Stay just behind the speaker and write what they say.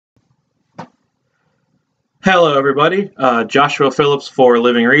Hello, everybody. Joshua Phillips for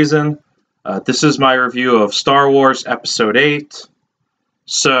Living Reason. This is my review of Star Wars Episode 8.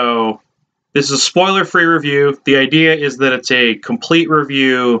 So, this is a spoiler-free review. The idea is that it's a complete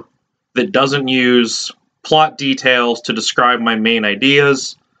review that doesn't use plot details to describe my main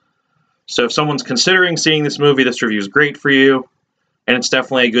ideas. So, if someone's considering seeing this movie, this review is great for you. And it's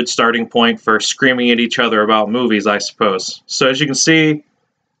definitely a good starting point for screaming at each other about movies, I suppose. So, as you can see,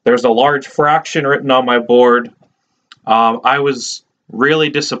 there's a large fraction written on my board. I was really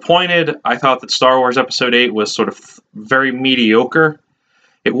disappointed. I thought that Star Wars Episode 8 was sort of very mediocre.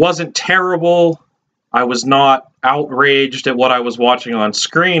 It wasn't terrible. I was not outraged at what I was watching on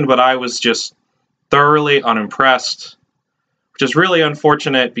screen, but I was just thoroughly unimpressed, which is really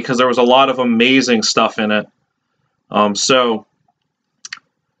unfortunate because there was a lot of amazing stuff in it. So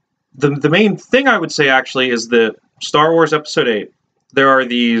the main thing I would say actually is that Star Wars Episode 8, there are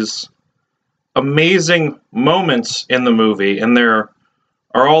these amazing moments in the movie, and there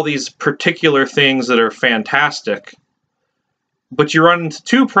are all these particular things that are fantastic. But you run into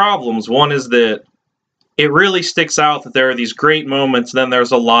two problems. One is that it really sticks out that there are these great moments, then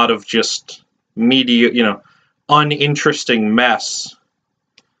there's a lot of just uninteresting mess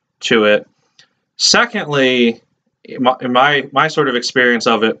to it. Secondly, in my sort of experience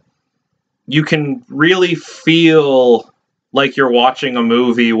of it, you can really feel like you're watching a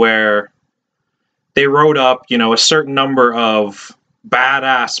movie where they wrote up, a certain number of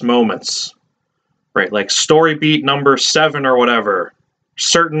badass moments, right? Like story beat number 7 or whatever.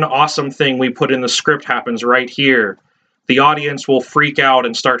 Certain awesome thing we put in the script happens right here. The audience will freak out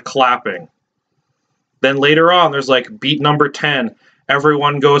and start clapping. Then later on, there's like beat number 10.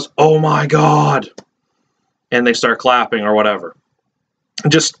 Everyone goes, "Oh my God!" and they start clapping or whatever.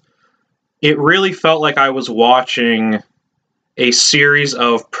 It really felt like I was watching a series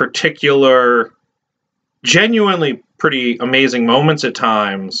of particular, genuinely pretty amazing moments at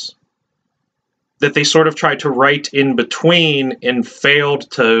times that they sort of tried to write in between and failed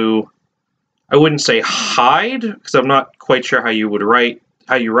to, I wouldn't say hide, because I'm not quite sure how you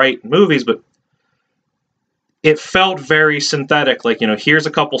write movies, but it felt very synthetic, like, here's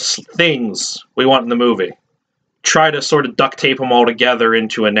a couple things we want in the movie. Try to sort of duct tape them all together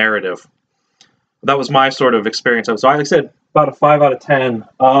into a narrative. That was my sort of experience. So, like I said, about a 5 out of 10.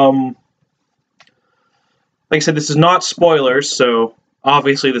 Like I said, this is not spoilers, so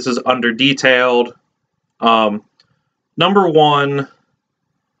obviously this is under-detailed. Number one,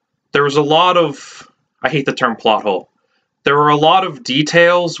 there was a lot of, I hate the term plot hole. There were a lot of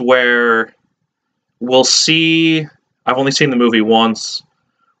details where we'll see, I've only seen the movie once,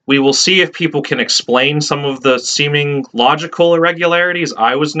 we will see if people can explain some of the seeming logical irregularities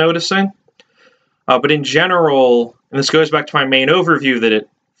I was noticing. But in general, and this goes back to my main overview, that it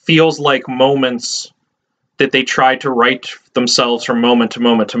feels like moments that they tried to write themselves from moment to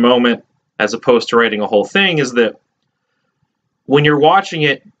moment to moment, as opposed to writing a whole thing, is that when you're watching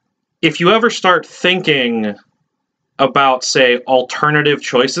it, if you ever start thinking about, say, alternative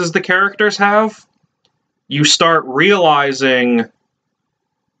choices the characters have, you start realizing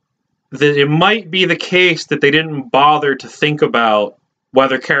that it might be the case that they didn't bother to think about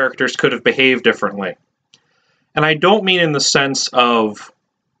whether characters could have behaved differently. And I don't mean in the sense of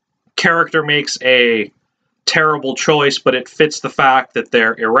character makes a terrible choice, but it fits the fact that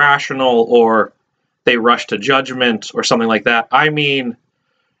they're irrational or they rush to judgment or something like that. I mean,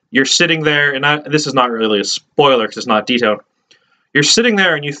 you're sitting there, and this is not really a spoiler because it's not detailed. You're sitting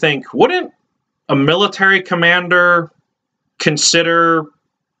there and you think, wouldn't a military commander consider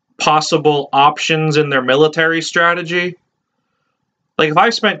possible options in their military strategy? Like, if I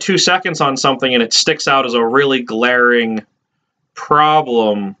spent 2 seconds on something and it sticks out as a really glaring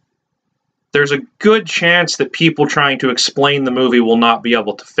problem, there's a good chance that people trying to explain the movie will not be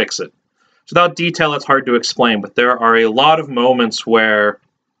able to fix it. So without detail, it's hard to explain, but there are a lot of moments where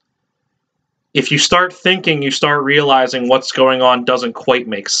if you start thinking, you start realizing what's going on doesn't quite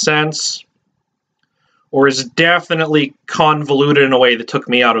make sense, or is definitely convoluted in a way that took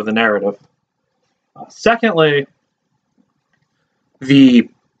me out of the narrative. Secondly, the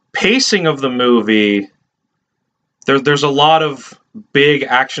pacing of the movie, there's a lot of big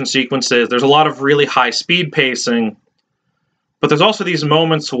action sequences, there's a lot of really high speed pacing, but there's also these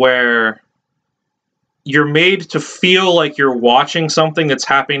moments where you're made to feel like you're watching something that's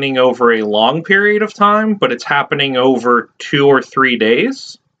happening over a long period of time, but it's happening over 2 or 3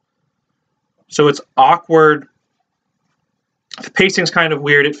 days. So it's awkward. The pacing's kind of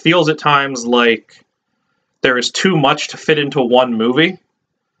weird. It feels at times like there is too much to fit into one movie,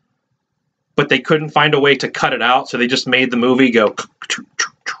 but they couldn't find a way to cut it out, so they just made the movie go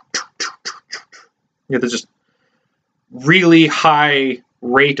there's just really high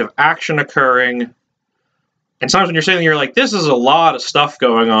rate of action occurring. And sometimes when you're sitting there, you're like, this is a lot of stuff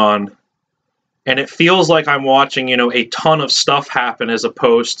going on. And it feels like I'm watching, a ton of stuff happen as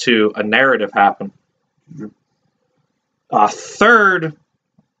opposed to a narrative happen. Third,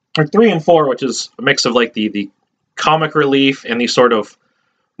 or 3 and 4, which is a mix of like the comic relief and the sort of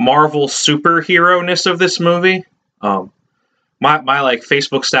Marvel superhero-ness of this movie. My like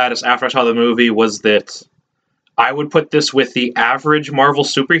Facebook status after I saw the movie was that I would put this with the average Marvel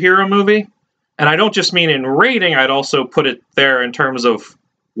superhero movie. And I don't just mean in rating, I'd also put it there in terms of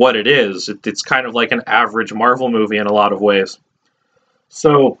what it is. It's kind of like an average Marvel movie in a lot of ways.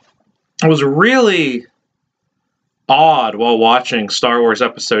 So it was really odd while watching Star Wars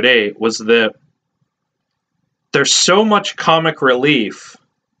Episode 8 was that there's so much comic relief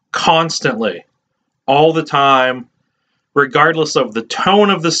constantly, all the time, regardless of the tone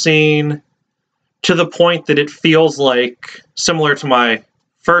of the scene, to the point that it feels like, similar to my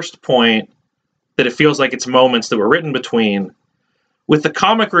first point, that it feels like it's moments that were written between. With the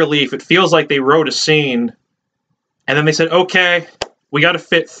comic relief, it feels like they wrote a scene, and then they said, okay, we got to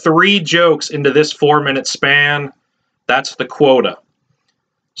fit 3 jokes into this 4-minute span. That's the quota.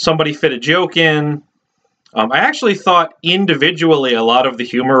 Somebody fit a joke in. I actually thought individually a lot of the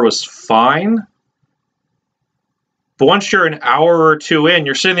humor was fine. But once you're an hour or 2 in,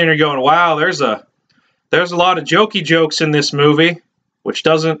 you're sitting there and you're going, wow, there's a lot of jokey jokes in this movie, which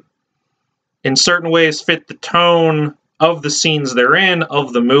doesn't, in certain ways, fit the tone of the scenes they're in,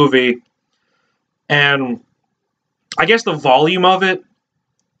 of the movie. And I guess the volume of it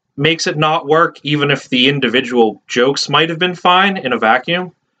makes it not work, even if the individual jokes might have been fine in a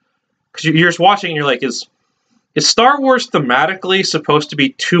vacuum. Because you're just watching and you're like, is Star Wars thematically supposed to be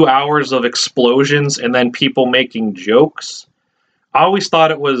 2 hours of explosions and then people making jokes? I always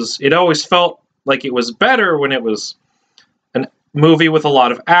thought it always felt like it was better when it was a movie with a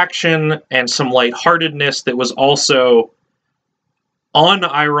lot of action and some lightheartedness that was also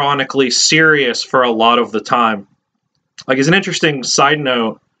unironically serious for a lot of the time. Like, as an interesting side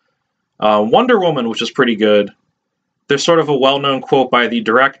note, Wonder Woman, which is pretty good, there's sort of a well-known quote by the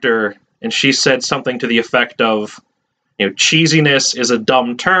director, and she said something to the effect of, cheesiness is a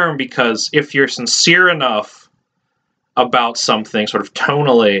dumb term because if you're sincere enough about something, sort of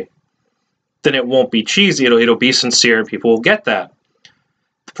tonally, then it won't be cheesy, it'll be sincere and people will get that.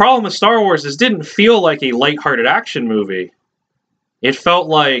 The problem with Star Wars is it didn't feel like a lighthearted action movie. It felt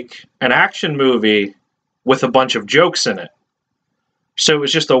like an action movie with a bunch of jokes in it. So it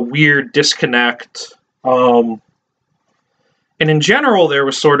was just a weird disconnect. And in general, there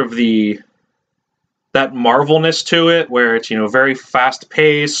was sort of that Marvelness to it, where it's, very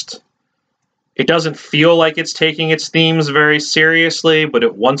fast-paced. It doesn't feel like it's taking its themes very seriously, but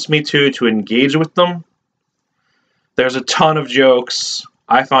it wants me to engage with them. There's a ton of jokes.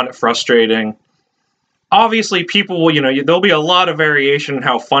 I found it frustrating. Obviously, people will, there'll be a lot of variation in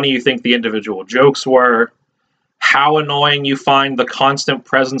how funny you think the individual jokes were, how annoying you find the constant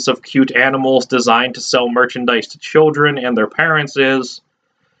presence of cute animals designed to sell merchandise to children and their parents is.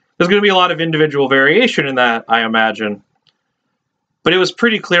 There's going to be a lot of individual variation in that, I imagine. But it was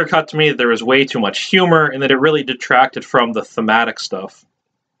pretty clear-cut to me that there was way too much humor and that it really detracted from the thematic stuff.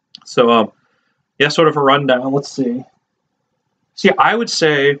 So, yeah, sort of a rundown. Let's see. See, I would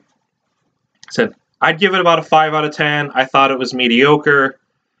say, I'd give it about a 5 out of 10. I thought it was mediocre.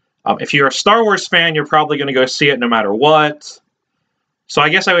 If you're a Star Wars fan, you're probably going to go see it no matter what. So I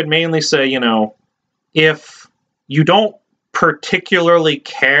guess I would mainly say, if you don't particularly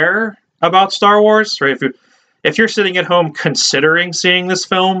care about Star Wars, right? If you're sitting at home considering seeing this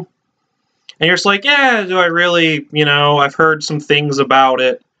film, and you're just like, yeah, do I really, I've heard some things about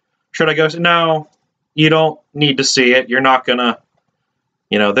it. Should I go? No, you don't need to see it. You're not gonna,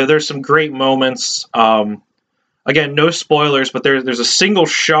 there's some great moments. Again, no spoilers, but there's a single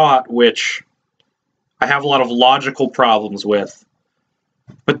shot which I have a lot of logical problems with.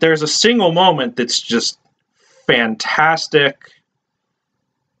 But there's a single moment that's just fantastic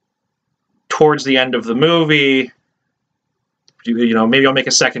towards the end of the movie. Maybe I'll make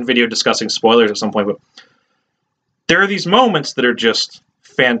a second video discussing spoilers at some point, but there are these moments that are just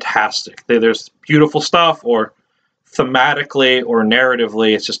fantastic. There's beautiful stuff, or thematically or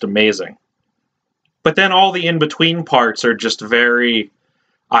narratively, it's just amazing. But then all the in-between parts are just very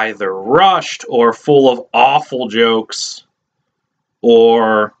either rushed or full of awful jokes,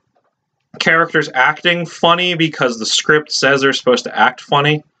 or characters acting funny because the script says they're supposed to act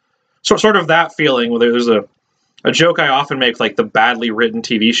funny. So sort of that feeling where there's a joke I often make, like the badly written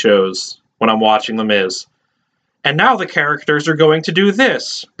TV shows when I'm watching them is, and now the characters are going to do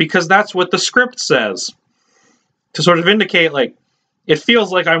this, because that's what the script says. To sort of indicate, like, it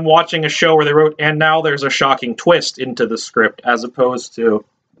feels like I'm watching a show where they wrote, and now there's a shocking twist into the script, as opposed to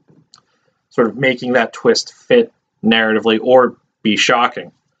sort of making that twist fit narratively or be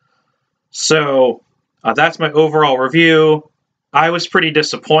shocking. So, that's my overall review. I was pretty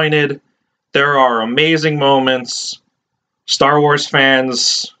disappointed. There are amazing moments. Star Wars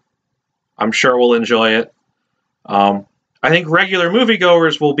fans, I'm sure, will enjoy it. I think regular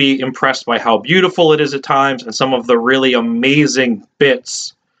moviegoers will be impressed by how beautiful it is at times and some of the really amazing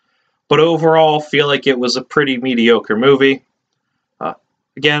bits, but overall feel like it was a pretty mediocre movie.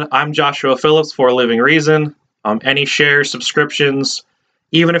 Again, I'm Joshua Phillips for Living Reason. Any shares, subscriptions,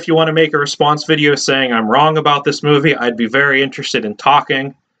 even if you want to make a response video saying I'm wrong about this movie, I'd be very interested in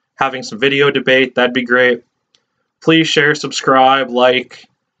talking, having some video debate, that'd be great. Please share, subscribe, like.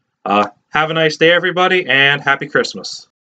 Have a nice day, everybody, and Happy Christmas.